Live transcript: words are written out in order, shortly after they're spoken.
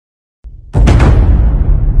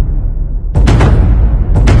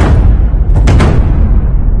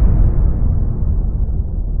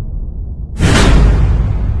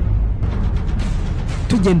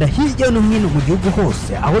tugenda hirya no hino mu gihugu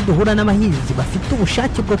hose aho duhura n'abahinzi bafite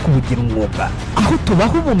ubushake bwo kubugira umwuga, aho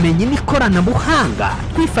tubaha ubumenyi n'ikoranabuhanga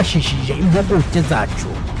twifashishije impuguke zacu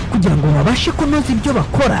kugira ngo babashe kunoza ibyo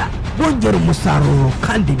bakora, bongera umusaruro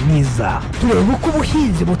kandi mwiza. Tureba uko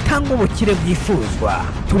ubuhinzi butanga ubukire bwifuzwa,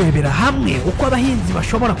 turebera hamwe uko abahinzi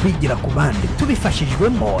bashobora kwigira ku bandi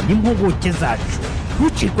tubifashijwemo n'impuguke zacu.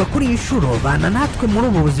 Ntucirwe kuri iyi nshuro, bana natwe muri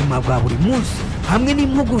ubu buzima bwa buri munsi hamwe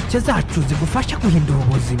n'impuguke zacu zigufasha guhindura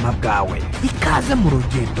ubuzima bwawe. Ikaze mu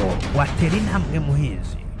rugendo watera intambwe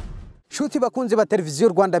muhinzi. Shuti bakunzi ba televiziyo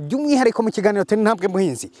Rwanda, by'umwihariko mu kiganiro tera intambwe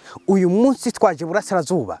muhinzi. Uyu munsi twaje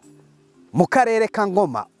burasirazuba mu karere ka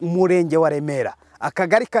Ngoma, umurenge wa Remera,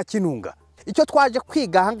 akagari ka Kinunga. Icyo twaje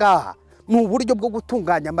kwiga ahangaha ni uburyo bwo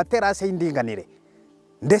gutunganya amaterasi y'indinganire,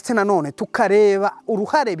 ndetse nanone tukareba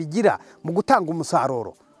uruhare bigira mu gutanga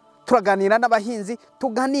umusaruro. Turaganira n'abahinzi,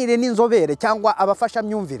 tuganire n'inzobere cyangwa abafasha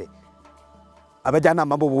myumvire,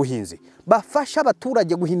 abajyanama b'ubuhinzi bafasha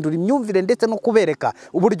abaturage guhindura imyumvire ndetse no kubereka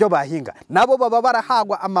uburyo bahinga. Nabo baba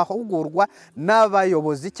barahagwa amahugurwa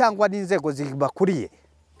n'abayobozi cyangwa n'inzego zibakuriye,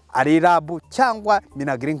 ari rabu cyangwa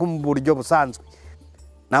minagiri mu buryo busanzwe.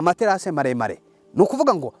 Na amaterasi maremare, ni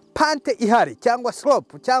ukuvuga ngo pante ihari cyangwa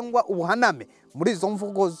slope cyangwa ubuhaname, muri izo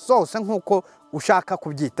mvugo zose nk'uko ushaka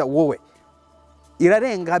kubyita wowe,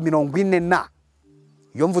 irarenga 40 na.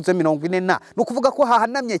 Iyo mvuze 40 na, ni ukuvuga ko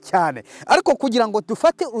hahanamye cyane. Ariko kugira ngo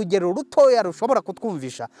dufate urugero rutoya rushobora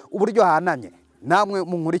kutwumvisha uburyo hahanamye, namwe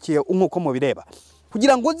munkurikiye nk'uko mubireba,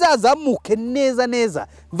 kugira ngo uzazamuke neza neza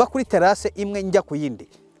mva kuri terase imwe njya ku yindi,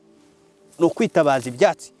 no kwitabaza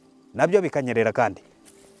ibyatsi nabyo bikanyerera. Kandi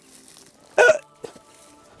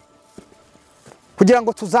kugira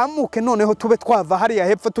ngo tuzamuke noneho tube twava hariya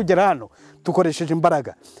hepfo tugera hano tukoresheje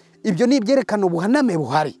imbaraga, ibyo ni ibyerekana ubuhaname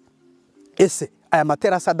buhari. Ese aya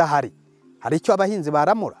materasi adahari, hari icyo abahinzi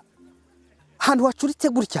baramura? Ahantu hacuritse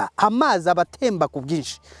gutya, amazi abatemba ku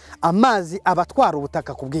bwinshi, amazi abatwara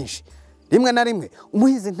ubutaka ku bwinshi, rimwe na rimwe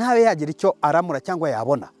umuhinzi ntabe yagira icyo aramura cyangwa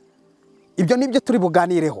yabona. Ibyo nibyo turi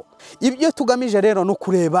buganireho. Ibyo tugamije rero no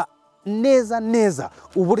kureba neza neza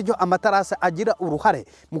uburyo amaterasi agira uruhare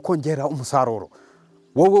mu kongera umusaruro.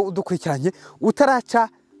 Wowe udukurikiranye utaraca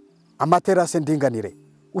amaterasi ndinganire,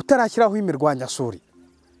 utarashyiraho imirwanyasuri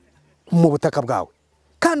mu butaka bwawe,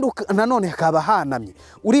 kandi nanone hakaba hanamye,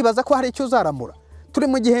 uribaza ko hari icyo uzaramura. Turi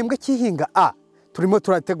mu gihembwe cy'ihinga turimo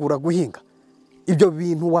turategura guhinga. Ibyo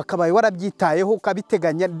bintu wakabaye warabyitayeho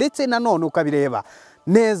ukabiteganya, ndetse nanone ukabireba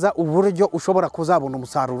neza uburyo ushobora kuzabona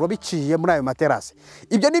umusaruro biciye muri ayo materasi.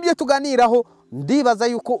 Ibyo nibyo tuganiraho, ndibaza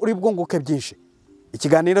yuko uri bwunguke byinshi.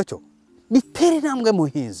 Ikiganiro cyo nitere intambwe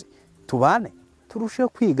muhinzi, tubane turusheho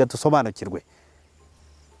kwiga dusobanukirwe.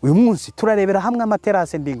 Uyu munsi turarebera hamwe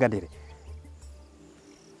amaterasi ndinganire.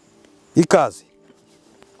 Ikaze.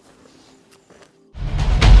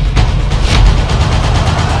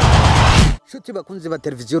 Shuti bakunzi ba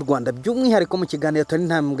televiziyo Rwanda, by'umwihariko mu kiganiro tera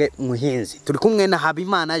intambwe muhinzi, turi kumwe na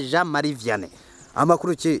Habimana Jean Marie Vianney.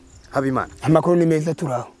 Amakuru ki Habimana? Amakuru ni meza,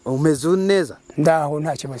 turaho. Umeze neza? Ndaho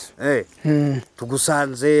nta kibazo.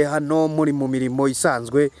 Tugusanze hano muri mu mirimo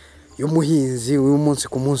isanzwe y'umuhinzi uyu munsi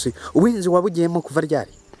ku munsi. Ubuhinzi wabugiyemo kuva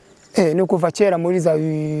ryari? Ni kuva kera muri za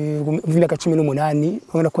 2018,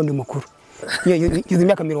 ubona ko ndi mukuru. Yize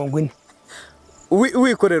imyaka 40.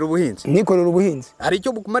 Wikorera ubuhinzi? Nikorera ubuhinzi. Hari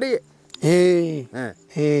icyo bukumariye?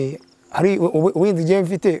 Hari ubuhinzi je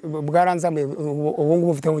mfite bwaranzamwe, ubu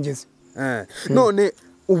ngubu mfite ngeze. None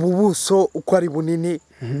ubu buso uko ari bunini,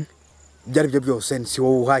 byari byo byose si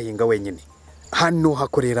wowe uhahinga wenyine, hano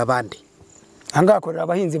hakorera abandi? Hanga hakorera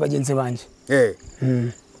abahinzi bagenzi banje.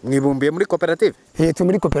 Mwibumbiye muri koperative? Tu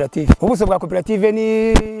muri koperative. Ubuso bwa koperative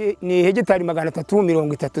ni hegitari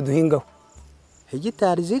 330 duhingaho.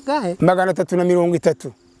 Hegitari zingahe?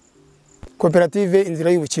 330. Koperative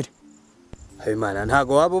inzira y'ubukire. Habimana,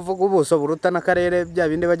 ntago waba uvuga ubuso buruta n'akarere, bya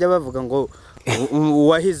bindi bajya bavuga ngo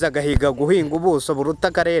uwahize agahiga guhinga ubuso buruta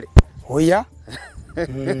akarere? Oya.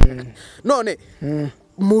 None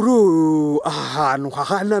muri ahantu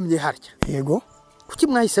hahanamye harya, yego, kuki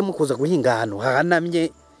mwahisemo kuza guhinga ahantu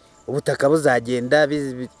hahanamye? Ubutaka buzagenda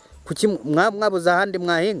kuki mwabuza ahandi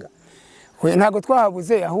mwahinga? Oya, ntago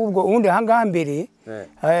twahabuze, ahubwo ubundi ahangaha mbere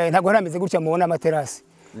ntago harameze gutya mubona amaterasi.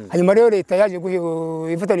 Hanyuma rero leta yaje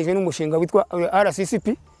ifatanije n'umushinga witwa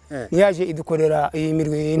RCCP, yaje idukorera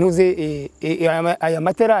imirwe intuze aya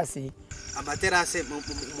materasi. Amaterasi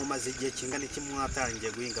mu mazigiye kingana iki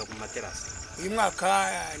mwatangiye guhinga ku materasi? Uyu mwaka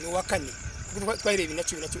ni wa 4, twahireba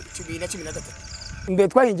 2013. Mbere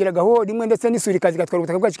twahingiragaho rimwe ndetse n'isuri kazi gatwara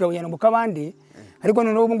ubutaka bwacu kabujyana mu kabandi, ariko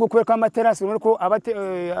none ubu ngubu kubera ko amaterasi urabona ko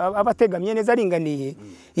abategamye neza aringaniye,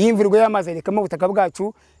 iyi imvura y'amazi arekamo ubutaka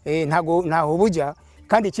bwacu ntaho bujya,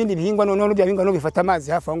 kandi ikindi bihingwa none bya bihingwa no bifata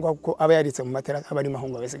amazi hafi aho ngaho kuko aba yaritse mu materasi aba ari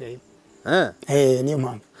mahungu abasigaye. Niyo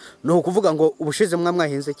mpamvu. No kuvuga ngo ubushize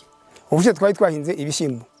mwahinze iki? Ubushize twari twahinze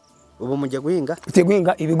ibishyimbo. Ubu mujye guhinga? Tugiye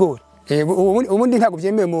guhinga ibigori. Ubundi ntabwo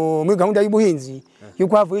byemewe muri gahunda y'ubuhinzi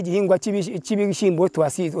yuko havuye igihingwa cy'ibishyimbo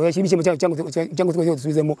ibishyimbo cyangwa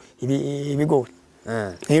dusubizemo ibigori.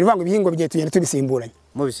 Ngo ibihingwa bigiye tugenda tubisimburanye.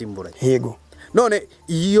 Mubisimburanye? Yego. None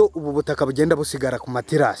iyo ubu butaka bugenda busigara ku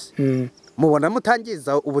materasi mubona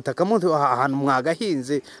mutangiza ubutaka ahantu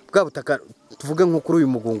mwagahinze bwa butaka tuvuge nko kuri uyu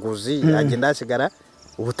mugunguzi agenda hasigara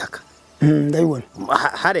ubutaka? Ndabibona.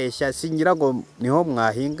 Hareshya singira ngo niho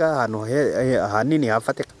mwahinga ahantu hanini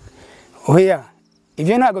hafatika? Oya,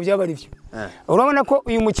 ibyo ntabwo byaba ari byo. Urabona ko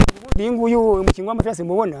uyu mukingo w'amaterasi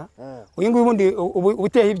mubona uyu nguyu ubundi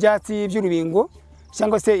uteye ibyatsi by'urubingo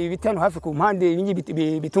cyangwa se ibitano hafi ku mpande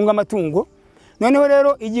bitunga amatungo. Noneho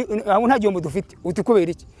rero aho nta gihombo dufite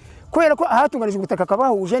utukubera iki? Kubera ko ahatunganije ubutaka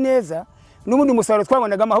kabahuje neza n'ubundi musaruro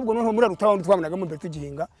twabonagamo ahubwo noneho muri rutaho twabonagamo mbere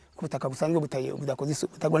tugihinga ku butaka busanzwe budakoze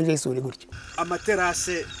butagwanije isuri gutyo.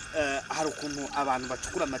 Amaterasi hari ukuntu abantu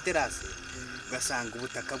bacukura amaterasi ugasanga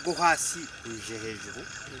ubutaka bwo hasi buje hejuru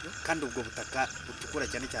kandi ubwo butaka butukura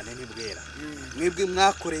cyane cyane ntibwera. Mwebwe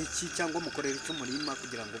mwakoreye iki cyangwa mukorera icyo murima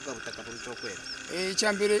kugira ngo ubwo butaka burusheho kwera?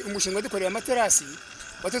 Icyambere umushinga dukoreye amaterasi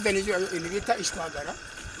watuzanije ibintu bita ishwagara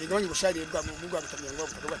igabanya ubusharire bwa butamenya ngo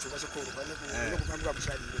ubutaka bwacu bwaje koroha no kuvanga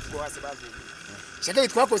ubusharire bwo hasi bavuye. Shaka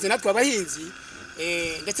twakoze natwe abahinzi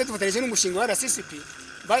ndetse dufatanyije n'umushinga wa RCCP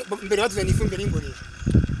mbere batuzaniye ifumbire y'imborera.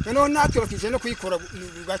 Noneho natwe bakije no kuyikora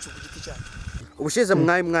bwacu ku giti cyacu. Ubushize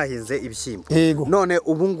mwahinze ibishyimbo. None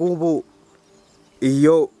ubu ngubu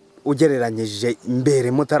iyo ugereranyije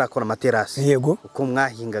imbere mutarakora amaterasi uko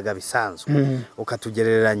mwahingaga bisanzwe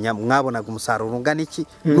ukatugereranya mwabonaga umusaruro ungana iki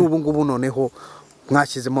n'ubu ngubu noneho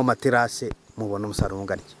mwashyizemo amaterasi mubona umusaruro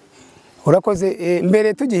ungana iki? Urakoze.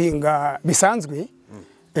 Mbere tugihinga bisanzwe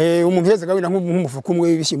umuntu yezaga wina nk'umufuko umwe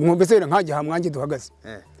w'ibishyimbo mbese wina nkajya hamwange duhagaze.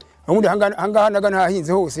 Ubundi hangaha naga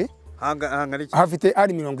ntahinze hose hafite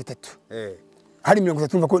ari 30. Hari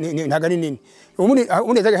 30 umva ko ntaga ari nini. Ubundi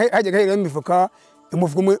hajyaga hera imifuka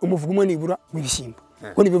umufuko umwe nibura w'ibishyimbo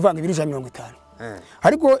ko nibivanga ibiro 150.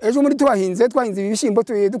 Ariko ejo muri twahinze ibishyimbo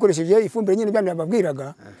dukoresheje ifumbire nyine byane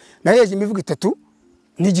babwiraga naheje imivugo 3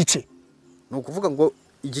 n'igice. No kuvuga ngo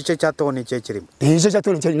igice cya toni cye kirimo. Igice cya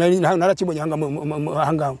toni narakibonye hanga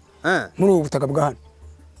muri ubu butaka bwa hano.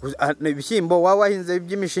 Ibishyimbo wahinze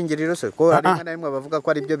by'imishingiriro se ko hari na rimwe bavuga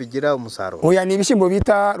ko ari byo bigira umusaruro? Oya, ni ibishyimbo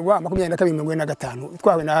bita rwa 2245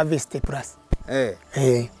 twawe na Harvest Plus.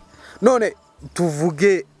 None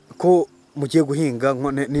tuvuge ko mugiye guhinga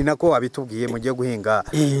ni nako wabitubwiye mugiye guhinga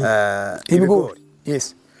ibigori.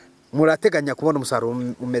 Yes. Murateganya kubona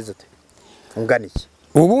umusaruro umeze ute ungana iki?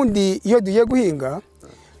 Ubundi iyo dugiye guhinga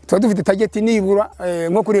tuba dufite target nibura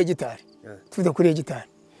nko kuri hegitari. Tufite kuri hegitari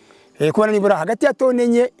kubona nibura hagati ya tone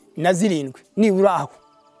 4 na 7 nibura aho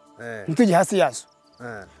ntujye hasi yazo.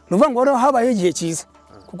 Nuvuga ngo rero habaye igihe cyiza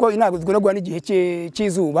kuko inago zigoragwa n'igihe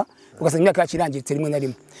cy'izuba ugasanga imyaka yakirangiritse rimwe na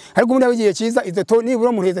rimwe. Ariko ubundi igihe cyiza izo tone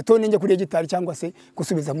nibura muheza tone njye kuri hegitari cyangwa se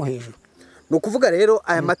gusubizamo hejuru. No kuvuga rero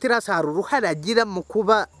aya materasi hari uruhare agira mu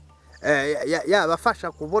kuba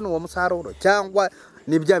yabafasha kubona uwo musaruro cyangwa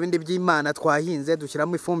ni bya bindi by'Imana twahinze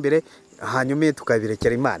dushyiramo ifumbire hanyuma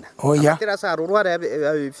tukabirekera Imana? Amaterasi hari uruhare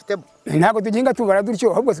bifitemo? Ntabwo tugihinga tubara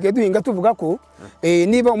dutyo ahubwo sigaye duhinga tuvuga ko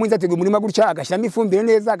niba umuhinzi ategura umurima gutya agashyiramo ifumbire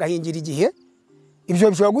neza agahingira igihe ibyo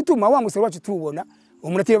bishobora gutuma wa musaruro wacu tubona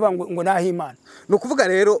umuntu ngo naho Imana. No kuvuga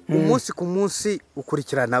rero umunsi ku munsi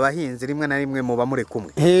ukurikirana abahinzi rimwe na rimwe muba muri kumwe.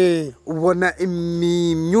 Ubona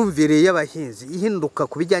imyumvire y'abahinzi ihinduka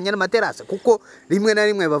kubijyanye n'amaterasi kuko rimwe na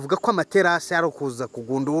rimwe bavuga ko amaterasi ari kuza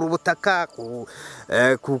kugundura ubutaka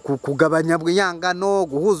kugabanya bw'iyangano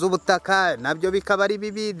guhuza ubutaka nabyo bikaba ari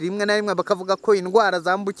bibi. Rimwe na rimwe bakavuga ko indwara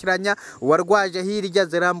zambukiranya uwarwaje hirya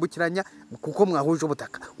zirambukiranya kuko mwahuje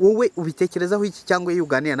ubutaka. Wowe ubitekerezaho iki cyangwa iyo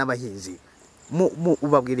uganira n'abahinzi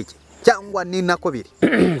ubabwira iki cyangwa ni nako biri?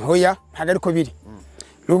 Hoya ntago ariko biri.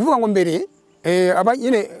 No kuvuga ngo mbere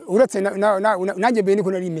nyine uretse nanjye mbere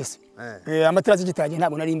niko nari imese amaterasi gitangiye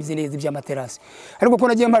ntabwo nari imbizi neza iby'amaterasi, ariko ko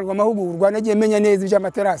nagiye mparwa amahugurwa nagiye menya neza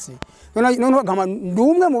iby'amaterasi noneho nkama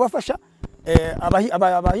ndumwe mu bafasha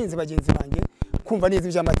abahinzi bagenzi banjye kumva neza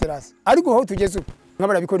iby'amaterasi. Ariko aho tugeze ubu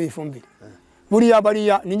nk'abarabikorera ifumbire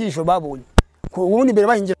bariya n'inyigisho babonye ubundi mbere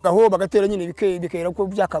bahingiragaho bagatera nyine bikera ko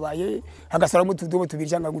byakabaye hagasaramo utudobo 2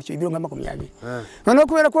 cyangwa gutyo ibiro nka 20. Noneho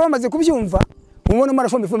kubera ko bamaze kubyumva umubona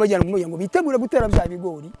marashomba ifumbire bajyana mu ngo bitegure gutera bya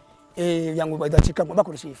bigori yango badacika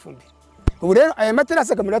bakoresha ifumbire. Ubu rero aya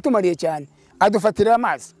materasi akamera tumariye cyane adufatira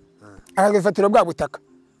amazi agafatira bwa butaka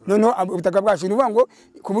noneho ubutaka bwacu ni ngo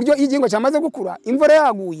ku buryo igihingwa cyamaze gukura imvura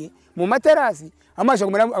yaguye mu materasi amazi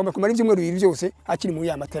kumara ibyumweru bibiri byose akiri muri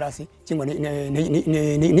ya materasi cyangwa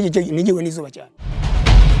n'igiwe n'izuba cyane.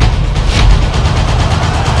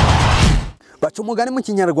 Baca umugani mu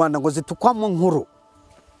Kinyarwanda ngo zitukwamo nkuru,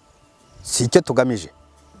 si icyo tugamije,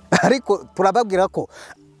 ariko turababwira ko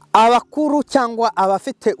abakuru cyangwa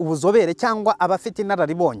abafite ubuzobere cyangwa abafite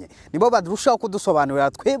inararibonye nibo badurushaho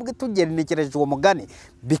kudusobanurira twebwe tugerenekereje uwo mugani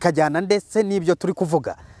bikajyana ndetse n'ibyo turi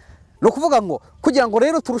kuvuga. No kuvuga ngo kugira ngo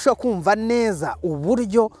rero turushaho kumva neza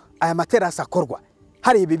uburyo aya materasi akorwa,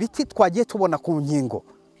 hari ibi biti twagiye tubona ku nkingo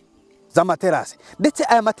z'amaterasi, ndetse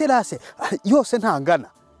aya materasi yose ntangana.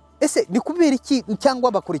 Ese ni kubera iki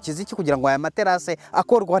cyangwa bakurikiza iki kugira ngo aya materasi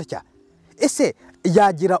akorwa atya? Ese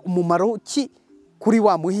yagira umumaro ki kuri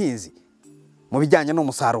wa muhinzi mu bijyanye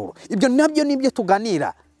n'umusaruro? Ibyo nabyo nibyo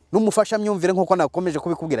tuganira n'umufasha myumvire nk'uko nakomeje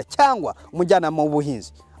kubikubwira, cyangwa umujyanama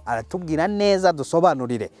w'ubuhinzi aratubwira neza,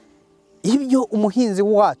 dusobanurire ibyo umuhinzi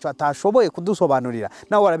wacu atashoboye kudusobanurira,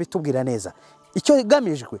 nawe arabitubwira neza. Icyo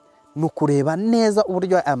igamijwe ni ukureba neza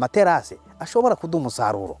uburyo aya materasi ashobora kuduha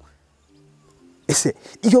umusaruro. Ese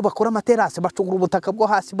iyo bakora amaterasi bacukura ubutaka bwo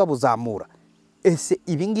hasi babuzamura, ese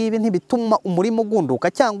ibi ngibi ntibituma umurimo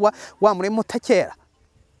ugunduka cyangwa wa murimo utakera?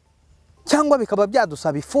 Cyangwa bikaba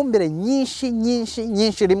byadusaba ifumbire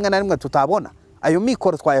nyinshi rimwe na rimwe tutabona? Ayo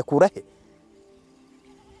mikoro twayakura he?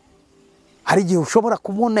 Hari igihe ushobora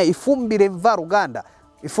kubona ifumbire mvaruganda,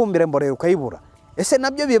 ifumbire mborera ukayibura. Ese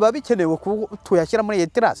nabyo biba bikenewe tuyashyira muri iyi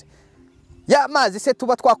terasi? Ya mazi se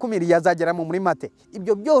tuba twakumiriye azagera mu murima te?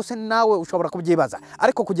 Ibyo byose nawe ushobora kubyibaza,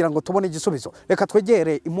 ariko kugira ngo tubone igisubizo reka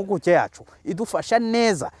twegere impuguke yacu idufasha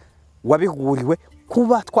neza, wabihuguriwe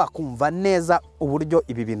kuba twakumva neza uburyo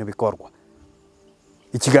ibi bintu bikorwa.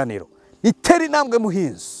 Ikiganiro ni Tera Intambwe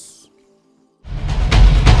Muhinzi.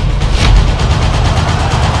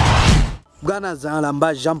 Bwana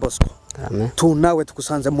Zalamba Jean Bosco, tunawe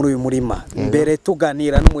tukusanze muri uyu murima. Mbere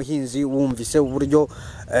tuganira n'umuhinzi wumvise uburyo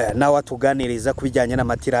nawe atuganiriza kubijyanye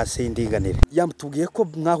n'amaterasi y'indinganire. Yamutubwiye ko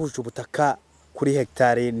mwahuje ubutaka kuri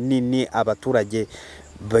hectare nini abaturage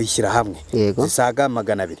bayishyira hamwe zisaga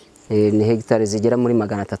 200. Ni hectare zigera muri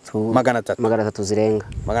 300 zirenga.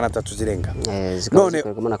 300 zirenga. None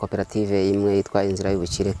zikorwamo na koperative imwe yitwa Inzira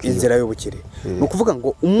y'Ubukire. Inzira y'Ubukire. No kuvuga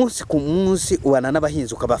ngo umunsi ku munsi ubana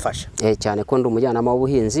n'abahinzi ukabafasha. Cyane ko ndi umujyanama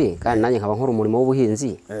w'ubuhinzi kandi nanjye nkaba nkora umurimo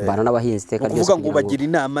w'ubuhinzi, bana n'abahinzi teka ryose. Kuvuga ngo bagira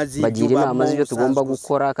inama z'ibyo tugomba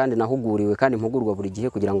gukora, kandi nahuguriwe kandi mpugurwa buri gihe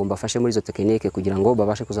kugira ngo mbafashe muri izo tekinike kugira ngo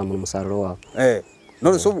babashe kuzamura umusaruro wabo.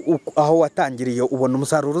 None so aho watangiriye ubona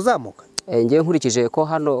umusaruro uzamuka? Ngewe nkurikije ko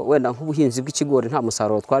hano wenda nk'ubuhinzi bw'ikigori nta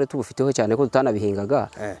musaruro twari tubufiteho cyane ko tutanabihingaga,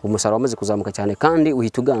 umusaruro wamaze kuzamuka cyane kandi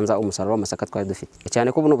uhita uganza umusaruro w'amasaka twari dufite.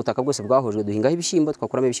 Cyane ko buno butaka bwose bwahujwe duhingaho ibishyimbo,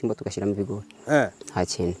 twakuramo ibishyimbo tugashyiramo ibigori. Nta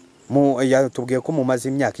kintu. Yatubwiye ko mumaze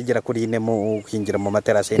imyaka igera kuri 4 mu kwinjira mu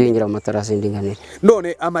materasi. Kwinjira mu materasi y'indinganire.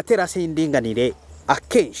 None amaterasi y'indinganire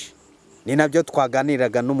akenshi ni nabyo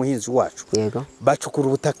twaganiraga n'umuhinzi wacu. Yego. Bacukura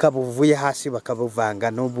ubutaka buvuye hasi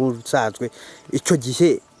bakabuvanga n'ubusanzwe. Icyo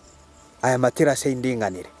gihe aya materasi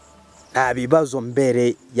y'indinganire nta bibazo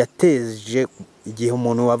mbere yateje igihe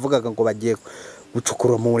umuntu wavugaga ngo bagiye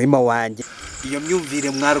gucukura mu murima wanjye? Iyo myumvire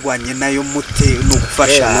mwarwanye nayo mute no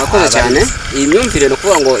gufasha? Nakoze cyane iyi myumvire no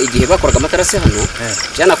kuvuga ngo igihe bakoraga amaterasi hano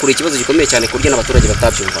cyanakura ikibazo gikomeye cyane ku buryo n'abaturage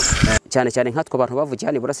batabyumvaga. Cyane nkatwe abantu bavukiye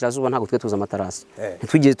hano iburasirazuba ntabwo twe tuza amaterasi,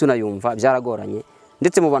 ntitwigeze tunayumva, byaragoranye.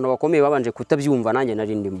 Ndetse mu bantu bakomeye babanje kutabyumva nanjye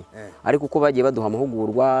nari ndimo, ariko uko bagiye baduha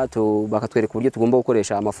amahugurwa bakatwereka uburyo tugomba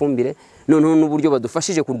gukoresha amafumbire, noneho n'uburyo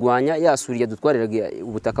badufashije kurwanya yasuriye dutwariraga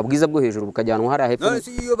ubutaka bwiza bwo hejuru bukajyanwa hari hepfo. None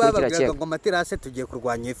iyo bababwiraga ngo amaterasi tugiye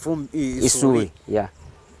kurwanya isuri,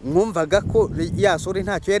 mwumvaga ko yasuri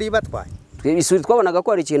ntacyo yari batwaye? Isuri twabonaga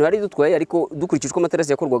ko ari ikintu yari dutwaye, ariko dukurikije ko amaterasi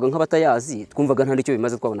yakorwaga nk'abatayazi twumvaga nta nicyo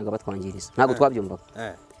bimaze, twabonaga batwangiriza, ntabwo twabyumvaga.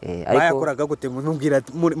 Ariko bayakoraga gute ntumbwira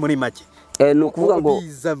muri make? Ni ukuvuga ngo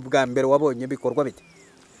biza bwa mbere wabonye bikorwa bite?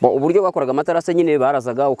 Uburyo bakoraga amaterasi nyine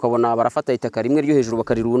barazaga ukabona barafata itaka rimwe ryo hejuru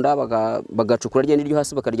bakarirunda bagacukura ryandi ryo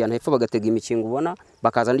hasi bakarijyana hepfo bagatega imikingo ubona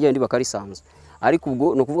bakazana ryandi bakarisanza. Ariko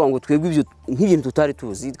ubwo no kuvuga ngo twebwe ibyo nk'ibintu tutari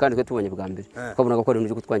tuzi kandi twe tubonye bwa mbere twabonaga ko ari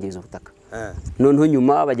ibintu byo kutwangiriza ubutaka. Noneho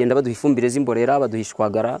nyuma bagenda baduha ifumbire z'imborera,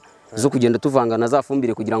 baduhishwagara zo kugenda tuvangana za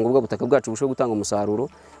fumbire kugira ngo ubwo butaka bwacu bushe gutanga umusaruro.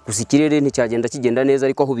 Gusa ikirere nticyagenda kigenda neza,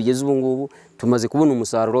 ariko aho bigeze ubu ngubu tumaze kubona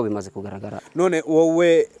umusaruro, bimaze kugaragara. None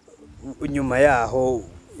wowe nyuma yaho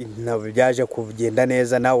byaje kugenda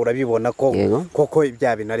neza, nawe urabibona ko koko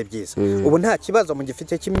ibya bintu ari byiza. Ubu nta kibazo mu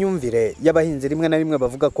gifite cy'imyumvire y'abahinzi rimwe na rimwe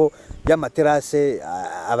bavuga ko y'amaterasi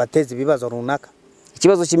abateza ibibazo runaka?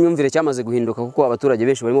 ikibazo cy'imyumvire cyamaze guhinduka kuko abaturage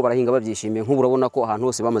benshi barimo barahinga babyishimiye, nk'ubu urabona ko ahantu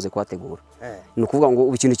hose bamaze kuhategura. Ni ukuvuga ngo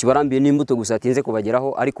ikintu kibarambiye n'imbuto gusa atinze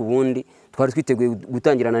kubageraho, ariko ubundi twari twiteguye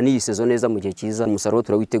gutangirana n'iyi sezo neza mu gihe cyiza. Umusaruro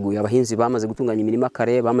turawiteguye, abahinzi bamaze gutunganya imirima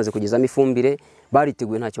kare, bamaze kugezamo ifumbire,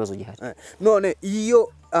 bariteguye nta kibazo gihari. None iyo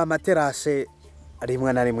amaterase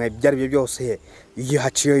rimwe na rimwe ibyo ari byo byose iyo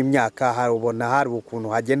haciyeho imyaka harubona hari ukuntu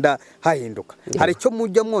hagenda hahinduka, hari icyo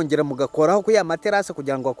mujya mwongera mugakoraho ku ya materase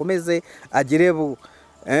kugira ngo akomeze agire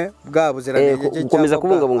bwa buziranenge gukomeza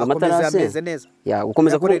kubungabunga amaterase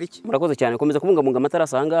murakoze cyane. Gukomeza kubungabunga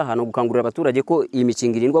amaterase aha ngaha no gukangurira abaturage ko iyi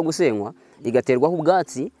mikingo irindwa gusenywa igaterwaho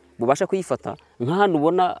ubwatsi bubasha kuyifata. Nka hano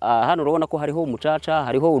ubona, hano urabona ko hariho umucaca,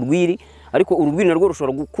 hariho urwiri, ariko urwiri narwo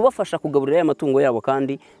rushobora kubafasha kugaburira aya matungo yabo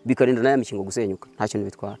kandi bikarinda n'aya mikingo gusenyuka, nta kintu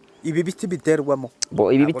bitwara. Ibi biti biterwamo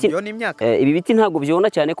ibi biti ntabwo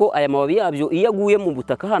byona cyane ko aya mababi yabyo iyo aguye mu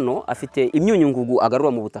butaka hano afite imyunyungugu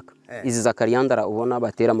agarura mu butaka. Izi za kariyandara ubona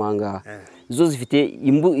batera amanga zo zifite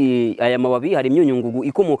aya mababi, hari imyunyungugu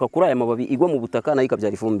ikomoka kuri aya mababi igwa mu butaka nayo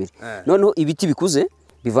ikabyara ifumbire. Noneho ibiti bikuze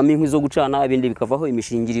bivamo inkwi zo gucana, ibindi bikavaho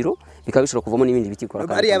imishingiriro, bikaba bishobora kuvamo n'ibindi biti kora.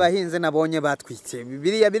 Ari abahinze nabonye batwitse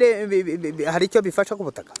biriya hari icyo bifasha ku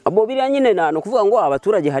butaka. Abo biriya nyine no kuvuga ngo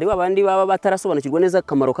abaturage hari babandi baba batarasobanukirwa neza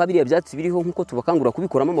akamaro ka biriya byatsi biriho, nkuko tubakangura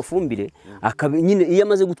kubikoramo amafumbire, nyine iyo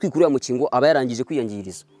amaze gutwikura mu kingo aba yarangije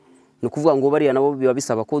kwiyangiriza. No kuvuga ngo bariya nabo biba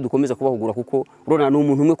bisaba ko dukomeza kubahugura, kuko urona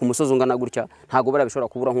n'umuntu umwe ku musozi ungana gutya ntago barabishobora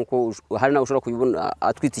kubura, nkuko hari nawe ushobora kubibona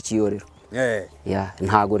atwitse ikiyorero.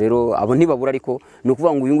 Ntago rero abo ntibabura, ariko ni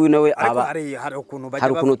ukuvuga ngo uyu nguyu nawe hari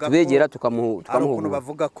ukuntu tubegera tukamuhugura.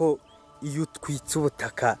 Bavuga ko iyo utwitse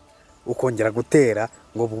ubutaka ukongera gutera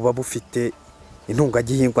ngo buba bufite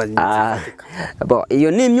intungagihingwa zifatika. Iyo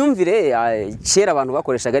ni imyumvire kera abantu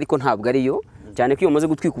bakoreshaga, ariko ntabwo ariyo, cyane ko iyo umaze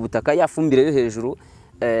gutwika ubutaka yafumbire yo hejuru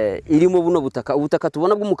irimo buno ubutaka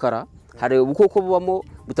tubona bw'umukara, hari ubukoko bubamo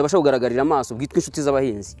butabasha kugaragarira amaso bwitwa inshuti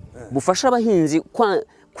z'abahinzi, bufasha abahinzi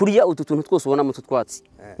kuriya utu tuntu twose ubona mu tutwatsi.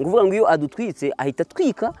 Nguvuga ngo iyo adutwitse ahita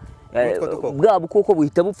twika bwa bukoko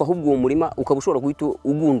buhita bupfa, ahubwo uwo murima ukaba ushobora guhita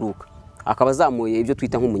ugunduka, akaba azamuye ibyo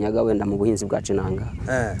twita nk'umunyaga wenda mu buhinzi bwacu nanga.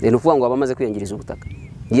 Ni ukuvuga ngo abamaze kwiyangiriza ubutaka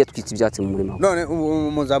iyo twitse ibyatsi mu murima. None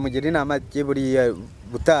muzamugira inama buriya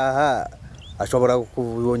butaha ashobora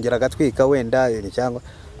kuyongera agatwika wenda, cyangwa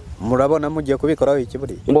murabona mugiye kubikoraho iki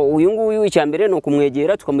buriya? Uyu nguyu icyambere no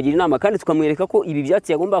kumwegera tukamugira inama kandi tukamwereka ko ibi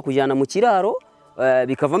byatsi yagomba kujyana mu kiraro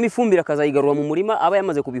bikavamo ifumbire akazayigarura mu murima aba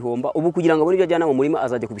yamaze kubihomba. Ubu kugira ngo abone ibyo ajyana mu murima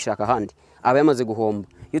azajya kubishaka ahandi, aba yamaze guhomba.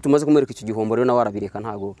 Iyo tumaze kumwereka icyo gihombo rero nawe arabireka,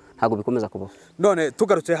 ntago bikomeza kubaho. None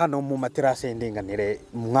tugarutse hano mu materase y'indinganire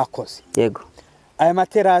mwakoze, yego aya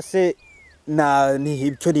materase ni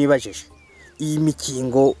icyo nibajije, iyi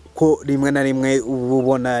mikingo ko rimwe na rimwe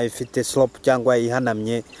ubona ifite slope cyangwa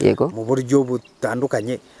ihanamye mu buryo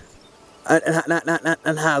butandukanye,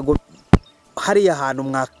 ntago hariya ahantu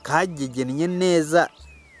mwakagegennye neza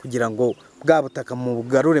kugira ngo bwa butaka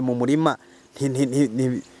mugarure mu murima,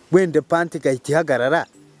 wenda panti igahita ihagarara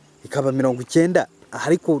ikaba 90,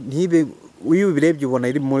 ariko ntibe iyo ubirebye ubona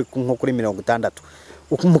iri nko kuri 60,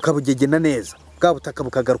 mukabugegena neza bwa butaka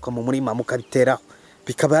bukagaruka mu murima mukabiteraho,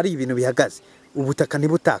 bikaba ari ibintu bihagaze, ubutaka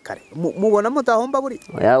ntibutakare. Mubona mutahomba buri?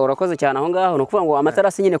 Urakoze cyane aho ngaho. No kuvuga ngo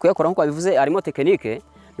amaterasi nyine kuyakora nkuko babivuze arimo tekinike.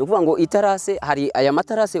 No kuvuga ngo itarase, hari aya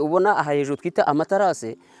materase ubona aha hejuru twita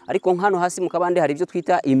amaterase, ariko hano hasi mu kabande hari ibyo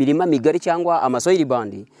twita imirima migari cyangwa amasoil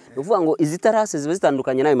band. No kuvuga ngo izi terase ziba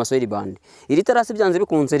zitandukanye n'ayo masoil band. Iri terase byanze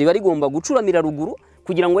bikunze riba rigomba gucuramira ruguru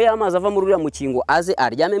kugira ngo ya mazi ava muri uriya mukingo aze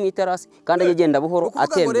aryame mu terase kandi agenda buhoro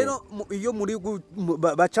atembe. Rero iyo muri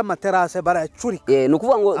baca amaterase baracurika, no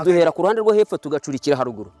kuvuga ngo duhera ku ruhande rwo hepfo tugacurikira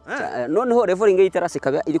haruguru, noneho leveling y'iterase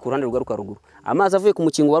ikaba iri ku ruhande rwa ruguru. Amazi avuye ku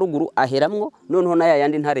mukingo wa ruguru aheramwo, noneho naya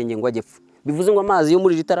yandi ntarenge ngo ajyepfo. Bivuze ngo amazi yo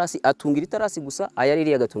muri iri terase atungira iterase gusa, ayari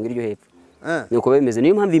iri agatungira iryo hepfo. Nuko bimeze,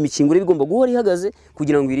 niyo mpamvu imikingo bigomba guhora ihagaze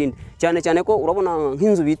kugira ngo irinde, cyane ko urabona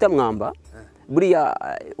nk'inzu bita mwamba buriya,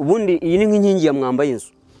 ubundi iyi ni nk'inkingi ya mwamba y'inzu.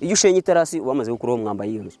 Iyo ushenye iterasi wamaze gukuraho mwamba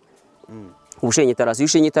y'iyo nzu, ubushenye iterasi, iyo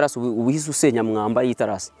ushenye iterasi ubihise usenya mwamba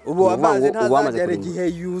y'iterasi. Ubu amazi ntazagera igihe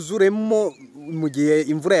yuzuremo mu gihe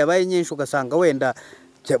imvura yabaye nyinshi, ugasanga wenda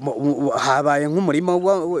habaye nk'umurima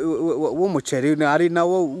w'umuceri ari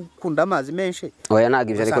nawo ukunda amazi menshi. Oya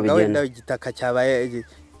ntabwo ibyo ariko bigenda, wenda igitaka cyabaye.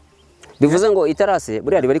 Bivuze ngo itarase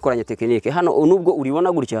buriya riba rikoranye tekinike. Hano nubwo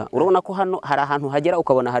uribona gutya, urabona ko hano hari ahantu hagera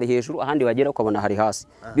ukabona hari hejuru, ahandi bagera ukabona hari hasi.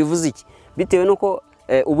 Bivuze iki? Bitewe nuko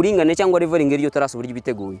uburingane cyangwa leveling y'iryo tarase uburyo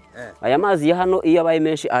biteguye. Aya mazi ya hano iyo abaye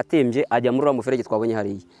menshi atembye ajya muri uriya muferege twabonye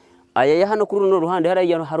hariya. aya hano kuri runo ruhande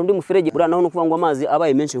hari undi muferege buriya naho nukuvuga ngo amazi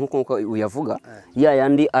abaye menshi nkuko uyavuga ya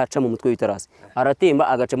yandi aca mu mutwe w'itarasi aratemba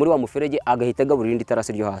agaca muri wa muferege agahita agaburira indi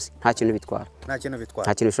tarasi ryo hasi nta kintu bitwara nta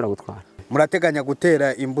kintu bishobora gutwara. Murateganya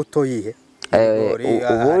gutera imbuto yihe?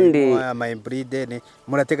 Ubundi ama hybride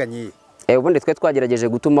murateganya yihe? Ubundi twe twagerageje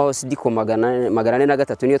gutumaho sidiko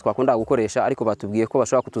 403 niyo twakunda gukoresha, ariko batubwiye ko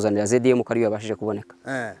bashobora kutuzanira ZDM kariyo yabashije kuboneka.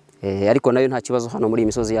 Ariko nayo nta kibazo hano muri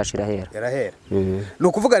imisozi yacu irahera.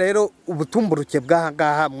 No kuvuga rero ubutumburuke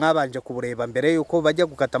bw'ahangaha mwabanje kubureba mbere yuko bajya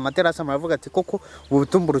gukata amaterasi, muravuga ati koko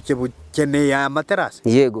ubutumburuke bukeneye amaterasi?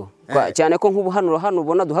 Yego, cyane ko nk'ubu hano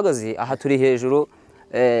ubona duhagaze aha turi hejuru,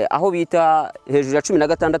 aho bita hejuru ya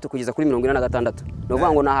 16 kugeza kuri 46. No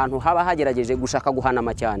kuvuga ngo nahantu haba hagerageje gushaka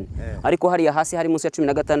guhanama cyane, ariko hariya hasi hari munsi ya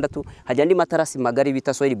 16 hajya andi matarasi magari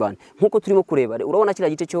bita soil band. Nkuko turimo kureba urabona kira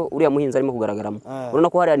gice cyo uriya muhinzi arimo kugaragaramo, urabona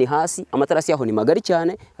ko hariya ni hasi amatarasi yaho ni magari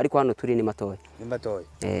cyane, ariko hano turi ni matoya.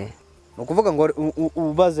 No kuvuga ngo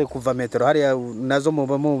ubaze kuva metero hariya nazo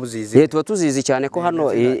muba mubuzizi? Tuba tuzizi cyane ko hano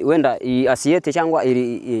wenda asiyete cyangwa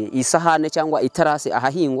isahane cyangwa itarasi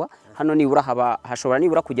ahahingwa hano nibura hashobora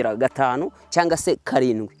nibura kugera 5 cyangwa se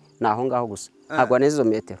 7 naho ngaho gusa agwa nezo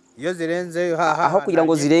metero. Iyo zirenze aho kugira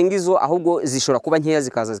ngo zirenga izo ahubwo zishobora kuba nkeya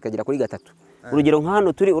zikaza zikagera kuri 3. Urugero nka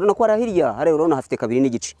hano turi urabona ko hirya hari urabona hafite 2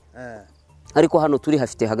 n'igice, ariko hano turi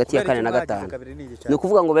hafite hagati ya 4 na 5. Ni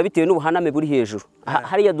kuvuga ngo bitewe n'ubuhaname buri hejuru.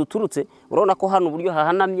 Hariya duturutse urabona ko hano uburyo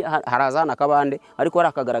hahanamye harazana kabande, ariko hari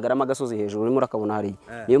akagaragaramo agasozi hejuru urimo urakabona hariya.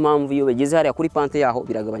 Niyo mpamvu iyo begeze hariya kuri pante yaho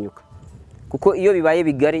biragabanyuka, kuko iyo bibaye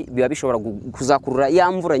bigari biba bishobora kuzakurura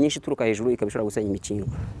ya mvura nyinshi turuka hejuru ikabishobora gusenya imikingo.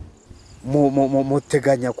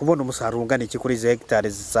 Muteganya kubona umusaruro ungana iki kuri hectare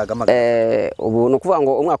zisaga ubu no kuvuga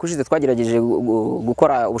ngo umwaka ushize twagerageje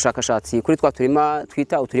gukora ubushakashatsi kuri twa turima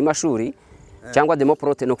twita uturima shuri cyangwa demo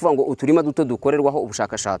prote, no kuvuga ngo uturima duto dukorerwaho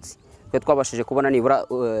ubushakashatsi. Twe twabashije kubona nibura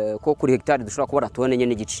ko kuri hectare dushobora kubara tone enye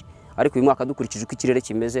n'igice, ariko uyu mwaka dukurikije uko ikirere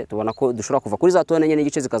kimeze tubona ko dushobora kuva kuri za tone enye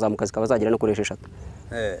n'igice zikazamuka zikaba zagera no kuri 6.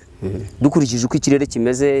 Dukurikije uko ikirere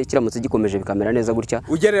kimeze kiramutse gikomeje bikamera neza gutya.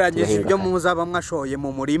 Ugereranyije ibyo muzaba mwashoye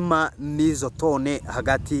mu murima n'izo tone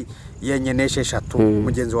hagati yenye n'esheshatu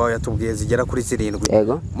mugenzi wawe yatubwiye zigera kuri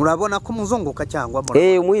 7, murabona ko muzunguka cyangwa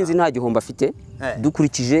umuhinzi nta gihomba afite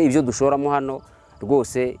dukurikije ibyo dushoramo hano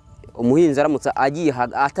rwose. Umuhinzi aramutse agiye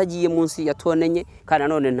atagiye munsi ya tone enye kandi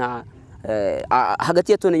nanone nta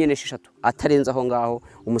hagati ya tone enye n'esheshatu atarenza aho ngaho,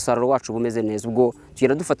 umusaruro wacu bumeze neza. Ubwo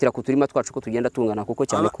tugenda dufatira ku turima twacu ko tugenda tungana, kuko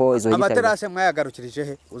cyane ko izo amaterasi mwayagarukirije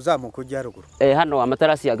he uzamuka ujya haruguru? Hano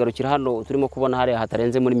amaterasi yagarukira hano turimo kubona hariya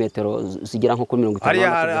hatarenze muri metero zigera nko kuri 50.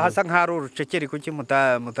 Hariya hasa nk'ari urucekeri kuki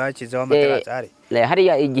mutakizeho amaterasi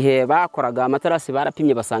hariya igihe bakoraga amaterasi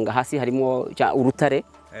barapimye basanga hasi harimo urutare,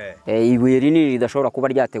 ibuye rinini ridashobora kuba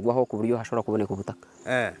ryategwaho ku buryo hashobora kuboneka ubutaka.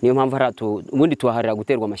 Niyo mpamvu ubundi tuhaharira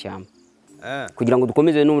guterwa amashyamba kugira ngo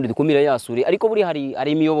dukomeze n'ubundi dukumire yasuri, ariko buri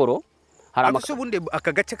hari imiyoboro. Ariko ubundi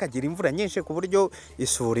aka gace kagira imvura nyinshi ku buryo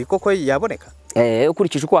isuri koko yaboneka?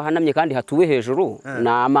 Ukurikije uko hahanamye kandi hatuwe hejuru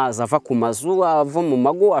n'amazi ava ku mazu ava mu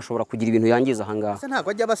mago ashobora kugira ibintu yangiza ahangaha. Ntabwo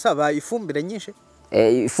ajya basaba ifumbire nyinshi?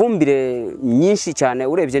 Ifumbire nyinshi cyane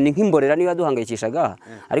urebye ni nk'imborera niyo yaduhangayikishaga,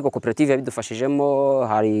 ariko koperative yabidufashijemo.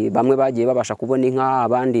 Hari bamwe bagiye babasha kubona inka,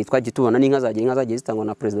 abandi twagiye tubona n'inka zagiye zitangwa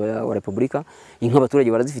na Perezida wa Repubulika. Inka abaturage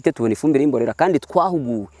barazifite, tubona ifumbire y'imborera kandi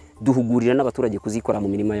twahuguwe duhugurira n'abaturage kuzikora mu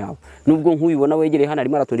mirima yabo. Nubwo nk'ubibona wegereye hano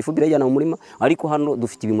arimo aratonda ifumbire yajyana mu murima, ariko hano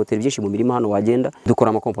dufite ibimoteri byinshi mu mirima hano wagenda dukora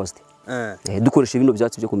amakompost, dukoresha ibino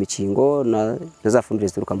byatsi byo ku mikingo na za fumbire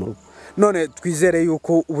zituruka mu rugo. None twizere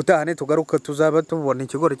yuko ubutahane tugaruka tuzaba tubona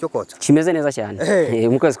ikigori cyo kotsa kimeze neza cyane.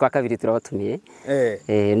 Mu kwezi kwa 2 turabatumiye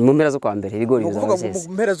mu mpera zo kwa mbere ibigori bizaba byeze.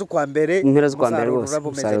 Mu mpera zo kwa mbere rwose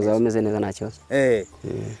umusaruro umeze neza nta kibazo.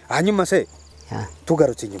 Hanyuma se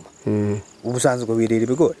tugarutse inyuma ubusanzwe wirira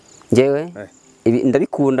ibigori? Ngewe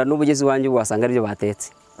ndabikunda n'ubugezi wanjye wasanga ari byo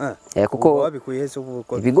batetse, kuko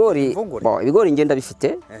ibigori ngenda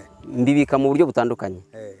bifite mbibika mu buryo butandukanye.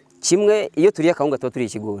 Kimwe iyo turiye akawunga tuba turiye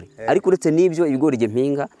ikigori, ariko uretse n'ibyo ibigori nge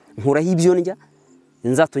mpinga nkuraho ibyo ndya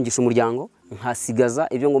nzatungisha umuryango nkasigaza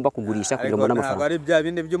ibyo ngomba kugurisha kugira ngo mbone amafaranga. Ntabwo ari bya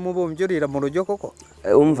bindi by'umubumbyi urira mu rujyo koko?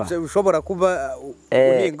 Umva, ushobora kuba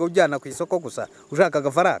uhinga ujyana ku isoko gusa ushaka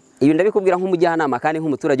agafaranga. Iyo ndabikubwira nk'umujyanama kandi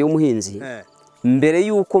nk'umuturage w'umuhinzi, mbere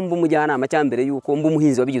yuko mba umujyanama cyangwa mbere yuko mba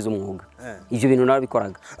umuhinzi wabigize umwuga, ibyo bintu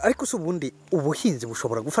narabikoraga. Ariko se ubundi ubuhinzi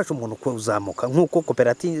bushobora gufasha umuntu kuzamuka nk'uko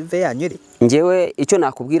koperative yanyu iri? Ngewe icyo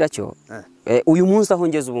nakubwira cyo uyu munsi aho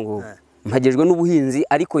ngeze ubu ngubu mpagejwe n'ubuhinzi,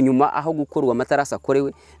 ariko nyuma aho gukorwa amatarasi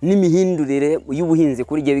akorewe n'imihindurire y'ubuhinzi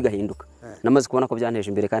kuri giye bigahinduka, namaze kubona ko byanteje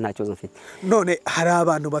imbere kandi nta kibazo mfite. None hari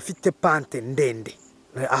abantu bafite pante ndende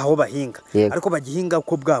aho bahinga Yego. ariko bagihinga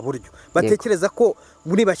uko bwa buryo batekereza ko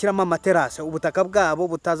buri bashyiramo amaterasi ubutaka bwabo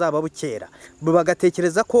butazaba bukera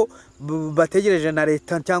bagatekereza ko bategereje na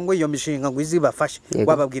leta cyangwa iyo mishinga ngo izibafashe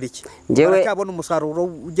wababwira iki baracyabona umusaruro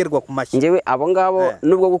ugerwa ku mashyi njyewe abo ngabo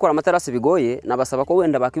nubwo gukora amaterasi bigoye nabasaba ko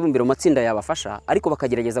wenda bakibumbira mu matsinda yabafasha ariko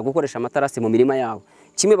bakagerageza gukoresha amaterasi mu mirima yabo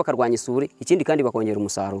kimwe bakarwanya isuri ikindi kandi bakongera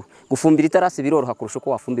umusaruro gufumbira iterasi biroroha kurusha uko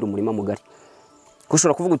wafumbira umurima mugari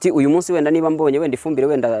kushobora kuvuga uti uyu munsi wenda niba mbonye wenda ifumbire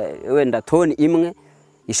wenda toni imwe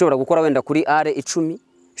ishobora gukora wenda kuri are 10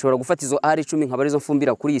 ishobora gufata izo are 10 nkaba arizo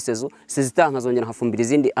mfumbira kuri isezo sezita nkazongera nkafumbira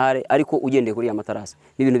izindi are ariko ugendeye kuri ya materasi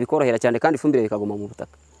ni ibintu bikorohera cyane kandi ifumbire bikaguma mu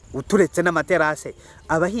butaka uturetse n'amaterasi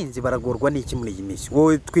abahinzi baragorwa n'iki muri iyi minsi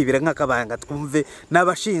wowe twibire nk'akabanga twumve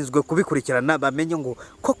n'abashinzwe kubikurikirana bamenye ngo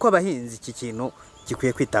koko abahinzi iki kintu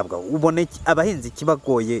gikwiye kwitabwaho ubone abahinzi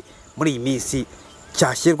kibagoye muri iyi minsi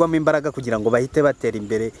cyashyirwamo imbaraga kugira ngo bahite batera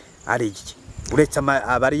imbere ari iki uretse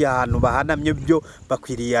abari ahantu bahanamye byo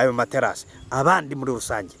bakwiriye ayo materasi abandi muri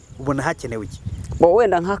rusange ubona hakenewe iki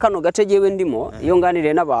wenda nka kano gace jewe ndimo iyo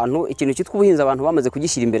nganiriye n'abantu ikintu cyitwa ubuhinzi abantu bamaze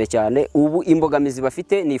kugishyira imbere cyane ubu imbogamizi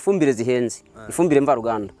bafite ni ifumbire zihenze ifumbire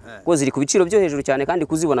mvaruganda ko ziri ku biciro byo hejuru cyane kandi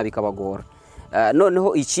kuzibona bikabagora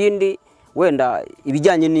noneho ikindi wenda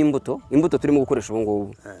ibijyanye n'imbuto turimo gukoresha ubu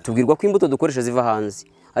ngubu tubwirwa ko imbuto dukoresha ziva hanze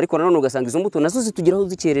ariko nanone ugasanga izo mbuto nazo zitugeraho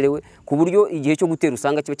zikererewe ku buryo igihe cyo gutera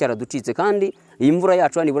usanga kiba cyaraducitse kandi iyi mvura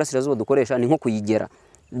yacu hano iburasirazuba dukoresha ni nko kuyigera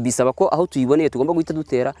bisaba ko aho tuyiboneye tugomba guhita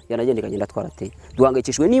dutera yanagenda ikagenda twarateye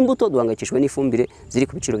duhangayikishijwe n'imbuto duhangayikishijwe n'ifumbire ziri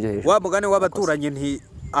ku biciro byo hejuru wa mugane w'abaturanyi nti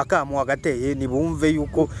akamu wagateye nibumve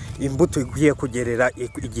yuko imbuto ikwiye kugerera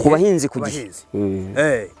igihe ku bahinzi ku gihe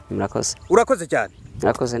murakoze urakoze cyane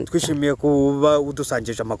twishimiye kuba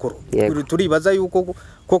udusangije amakuru turibaza yuko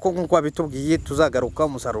koko nk'uko wabitubwiye tuzagaruka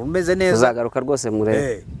umusaruro umeze neza tuzagaruka rwose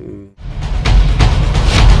murebe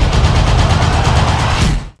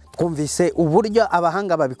twumvise uburyo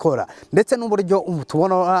abahanga babikora ndetse n'uburyo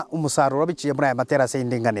tubona umusaruro biciye muri aya materasi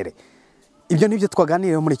y'indinganire ibyo nibyo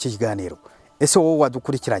twaganiriye muri iki kiganiro ese wowe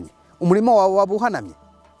wadukurikiranye umurimo wawe wabuhanamye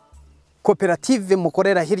koperative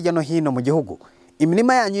mukorera hirya no hino mu gihugu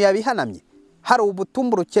imirima yanyu yabihanamye hari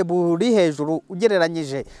ubutumburuke buri hejuru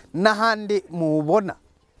ugereranyije n'ahandi mubona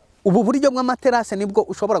ubu buryo bw'amaterasi nibwo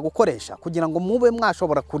ushobora gukoresha kugira ngo mube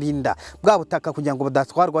mwashobora kurinda bwa butaka kugira ngo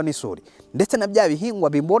budatwarwa n'isuri ndetse na bya bihingwa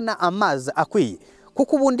bibona amazi akwiye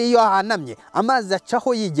kuko ubundi iyo ahanamye amazi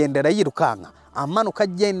acaho yigendera yirukanka amanuka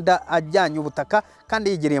agenda ajyanye ubutaka kandi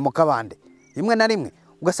yigereye mu kabande rimwe na rimwe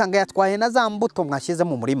ugasanga yatwaye na za mbuto mwashyize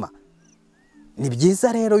mu murima ni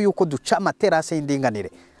byiza rero yuko duca amaterasi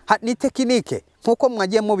y'indinganire ni tekinike nk'uko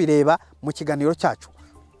mwagiye mubireba mu kiganiro cyacu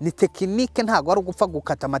ni tekinike ntabwo ari ugupfa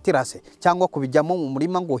gukata amaterasi cyangwa kubijyamo mu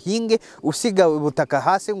murima ngo hinge usiga ubutaka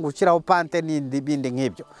hasi ngo ushyiraho pante n'ibindi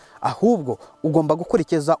nk'ibyo ahubwo ugomba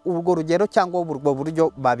gukurikiza ubwo rugero cyangwa ubwo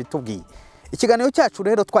buryo babitubwiye ikiganiro cyacu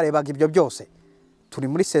rero twarebaga ibyo byose turi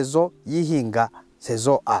muri sezo y'ihinga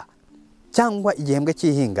sezo A cyangwa igihembwe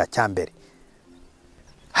cy'ihinga cya mbere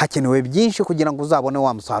hakenewe byinshi kugira ngo uzabone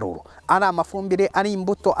wa musaruro ari amafumbire ari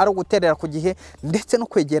imbuto ari uguterera ku gihe ndetse no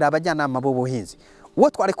kwegera abajyanama b'ubuhinzi uwo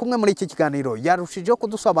twari kumwe muri iki kiganiro yarushijeho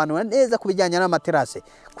kudusobanurira neza ku bijyanye n'amaterasi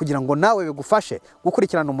kugira ngo nawe bigufashe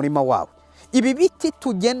gukurikirana umurima wawe ibi biti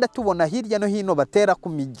tugenda tubona hirya no hino batera ku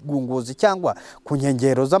migunguzi cyangwa ku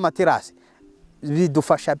nkengero z'amaterasi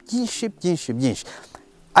bidufasha byinshi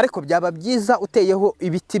ariko byaba byiza uteyeho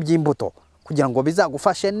ibiti by'imbuto kugira ngo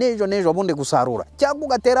bizagufashe n'ejo bundi gusarura cyangwa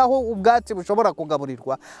ugateraho ubwatsi bushobora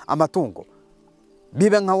kugaburirwa amatungo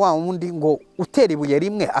bibe nka wa wundi ngo utera ibuye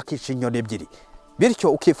rimwe akica inyoni ebyiri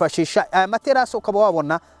bityo ukifashisha aya materasi ukaba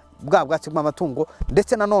wabona bwa bwatsi bw'amatungo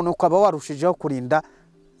ndetse nanone ukaba warushijeho kurinda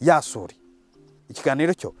yasuri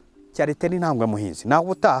ikiganiro cyo cyari teni ntambwe muhinzi naho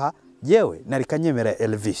ubutaha yewe nari Kanyemera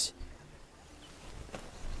Elvis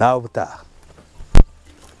naho ubutaha